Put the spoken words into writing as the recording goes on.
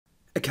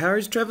A car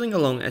is travelling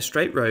along a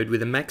straight road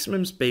with a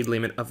maximum speed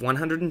limit of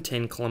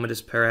 110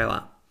 km per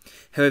hour.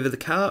 However, the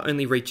car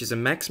only reaches a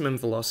maximum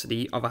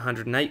velocity of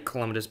 108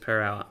 km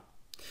per hour.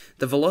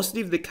 The velocity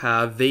of the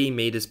car v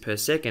meters per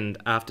second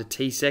after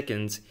t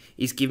seconds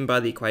is given by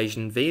the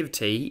equation v of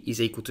t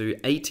is equal to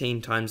 18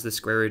 times the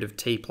square root of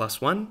t plus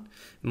 1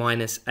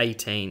 minus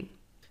 18.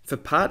 For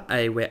part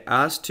A, we're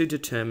asked to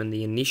determine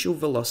the initial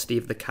velocity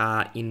of the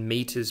car in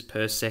meters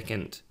per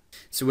second.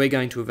 So we're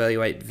going to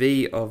evaluate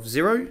v of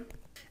 0,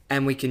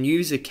 and we can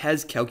use a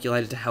CAS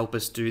calculator to help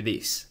us do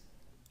this.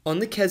 On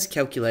the CAS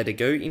calculator,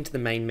 go into the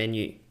main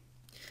menu.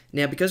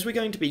 Now, because we're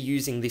going to be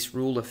using this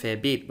rule a fair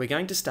bit, we're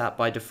going to start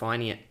by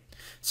defining it.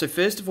 So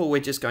first of all,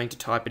 we're just going to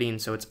type it in.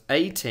 So it's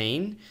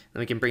 18, then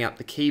we can bring up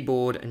the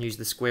keyboard and use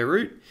the square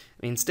root.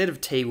 And instead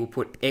of t, we'll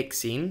put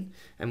x in,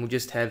 and we'll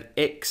just have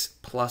x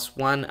plus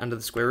 1 under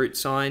the square root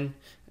sign,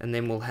 and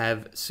then we'll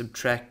have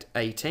subtract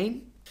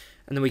 18.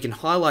 And then we can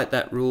highlight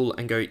that rule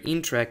and go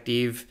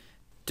interactive,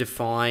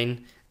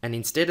 define, and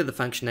instead of the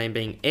function name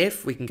being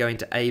f, we can go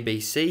into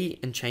ABC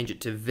and change it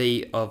to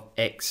v of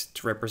x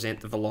to represent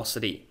the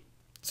velocity.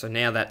 So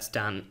now that's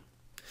done.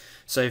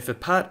 So for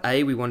part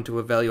A, we want to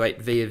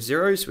evaluate v of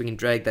 0, so we can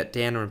drag that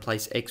down and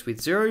replace x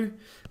with 0.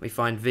 We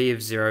find v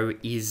of 0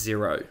 is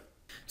 0.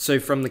 So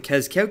from the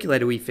CAS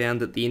calculator, we found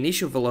that the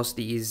initial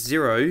velocity is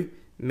 0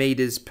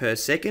 meters per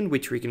second,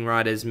 which we can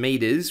write as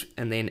meters,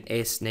 and then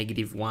s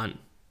negative 1.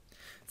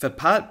 For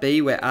part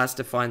B, we're asked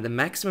to find the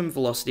maximum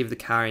velocity of the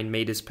car in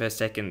meters per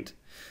second.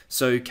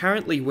 So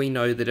currently we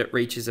know that it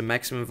reaches a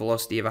maximum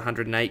velocity of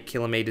 108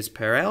 kilometers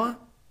per hour,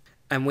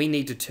 and we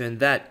need to turn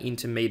that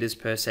into meters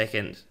per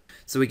second.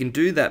 So we can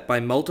do that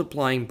by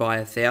multiplying by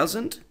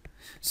 1,000,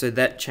 so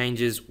that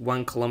changes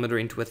 1 kilometer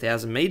into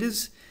 1,000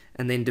 meters,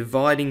 and then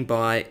dividing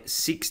by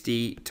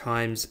 60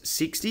 times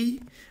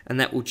 60, and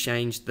that will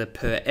change the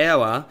per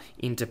hour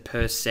into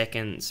per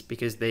seconds,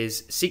 because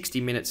there's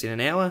 60 minutes in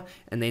an hour,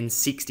 and then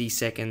 60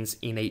 seconds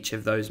in each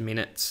of those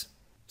minutes.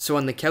 So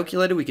on the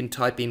calculator, we can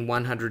type in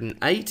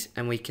 108,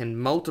 and we can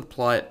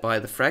multiply it by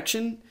the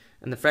fraction,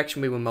 and the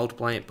fraction we were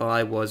multiplying it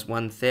by was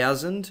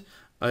 1,000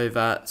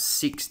 over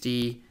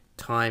 60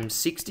 times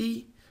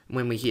 60. And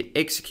when we hit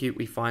execute,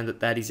 we find that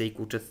that is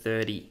equal to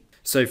 30.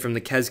 So from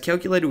the CAS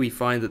calculator, we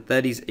find that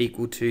that is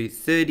equal to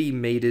 30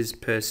 meters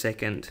per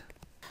second.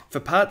 For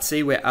part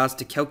C, we're asked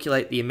to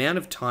calculate the amount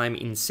of time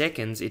in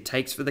seconds it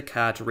takes for the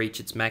car to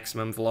reach its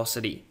maximum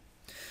velocity.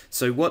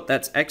 So what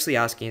that's actually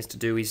asking us to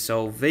do is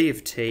solve v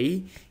of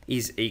t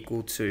is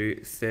equal to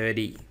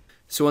 30.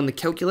 So on the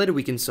calculator,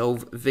 we can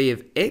solve v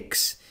of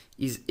x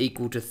is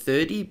equal to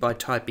 30 by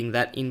typing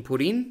that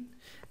input in,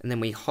 and then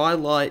we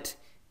highlight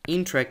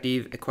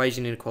interactive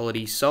equation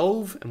inequality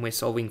solve, and we're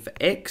solving for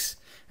x,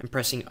 and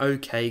pressing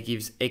OK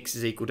gives x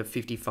is equal to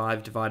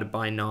 55 divided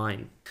by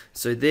 9.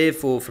 So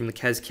therefore, from the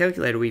CAS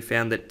calculator, we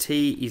found that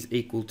t is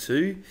equal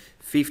to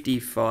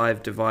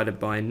 55 divided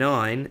by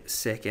 9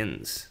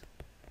 seconds.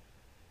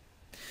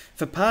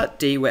 For part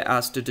D, we're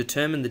asked to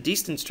determine the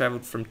distance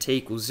travelled from t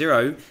equals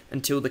 0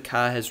 until the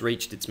car has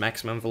reached its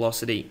maximum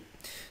velocity.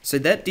 So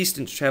that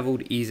distance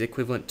travelled is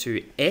equivalent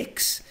to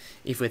x,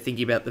 if we're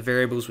thinking about the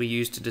variables we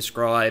use to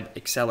describe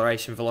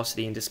acceleration,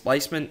 velocity, and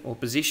displacement or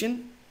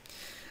position.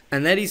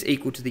 And that is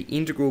equal to the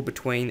integral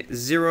between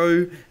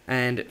 0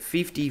 and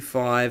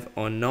 55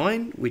 on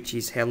 9, which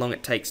is how long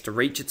it takes to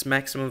reach its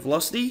maximum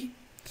velocity,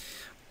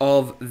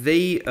 of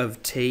v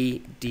of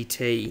t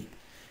dt.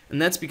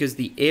 And that's because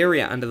the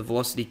area under the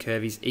velocity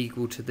curve is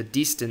equal to the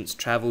distance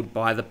travelled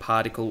by the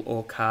particle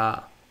or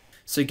car.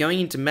 So going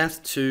into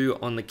Math 2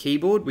 on the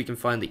keyboard, we can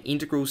find the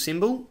integral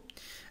symbol.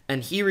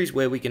 And here is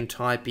where we can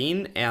type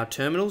in our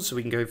terminals. So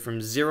we can go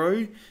from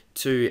 0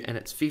 to, and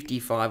it's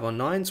 55 on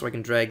 9, so I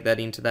can drag that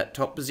into that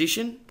top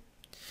position.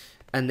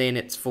 And then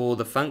it's for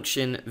the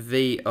function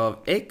v of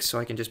x, so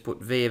I can just put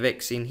v of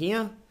x in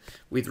here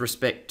with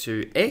respect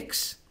to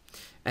x.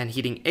 And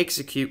hitting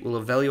execute will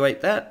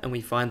evaluate that, and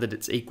we find that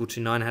it's equal to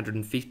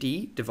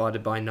 950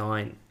 divided by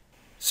 9.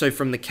 So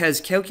from the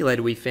CAS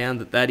calculator, we found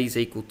that that is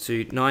equal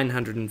to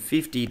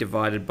 950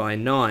 divided by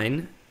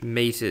 9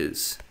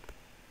 meters.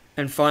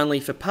 And finally,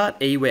 for part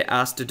E, we're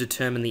asked to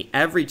determine the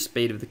average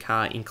speed of the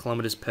car in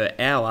kilometers per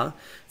hour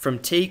from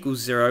t equals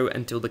 0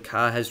 until the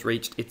car has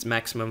reached its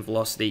maximum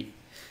velocity.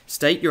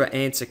 State your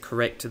answer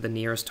correct to the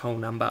nearest whole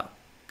number.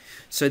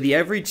 So the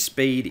average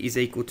speed is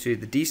equal to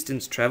the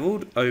distance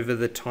travelled over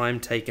the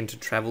time taken to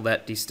travel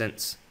that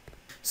distance.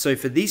 So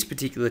for this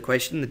particular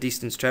question, the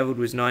distance travelled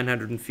was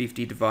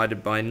 950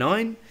 divided by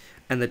 9,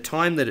 and the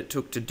time that it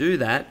took to do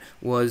that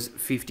was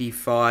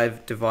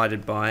 55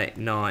 divided by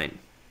 9.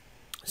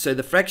 So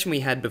the fraction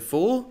we had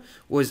before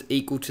was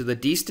equal to the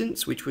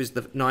distance, which was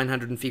the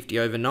 950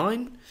 over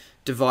 9,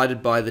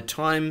 divided by the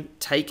time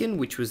taken,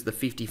 which was the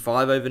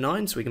 55 over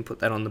 9, so we can put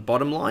that on the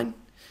bottom line.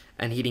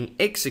 And hitting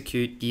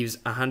execute gives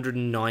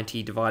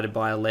 190 divided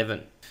by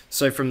 11.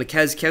 So from the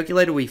CAS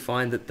calculator, we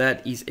find that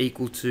that is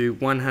equal to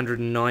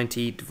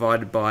 190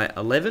 divided by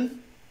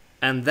 11,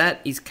 and that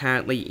is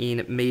currently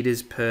in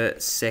meters per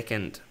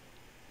second.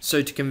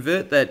 So to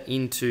convert that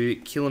into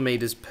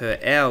kilometres per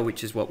hour,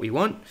 which is what we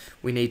want,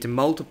 we need to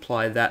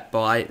multiply that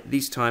by,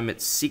 this time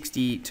it's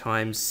 60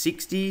 times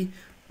 60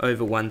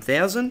 over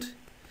 1000.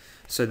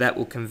 So that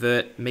will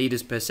convert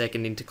metres per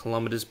second into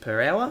kilometres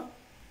per hour.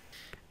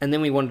 And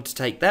then we wanted to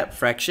take that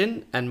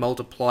fraction and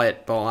multiply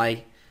it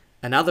by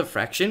another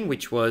fraction,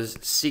 which was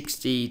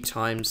 60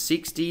 times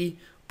 60,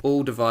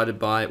 all divided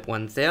by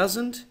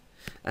 1000.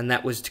 And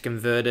that was to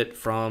convert it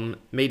from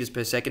metres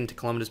per second to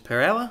kilometres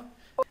per hour.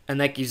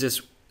 And that gives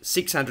us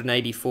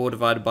 684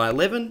 divided by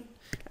 11,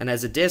 and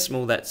as a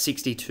decimal that's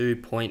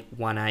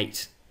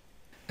 62.18.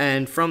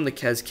 And from the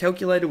CAS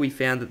calculator we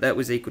found that that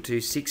was equal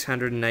to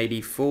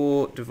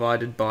 684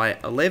 divided by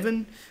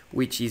 11,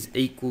 which is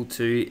equal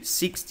to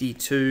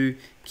 62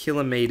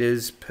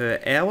 kilometres per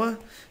hour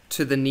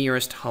to the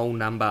nearest whole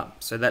number.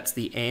 So that's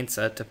the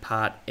answer to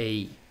part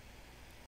E.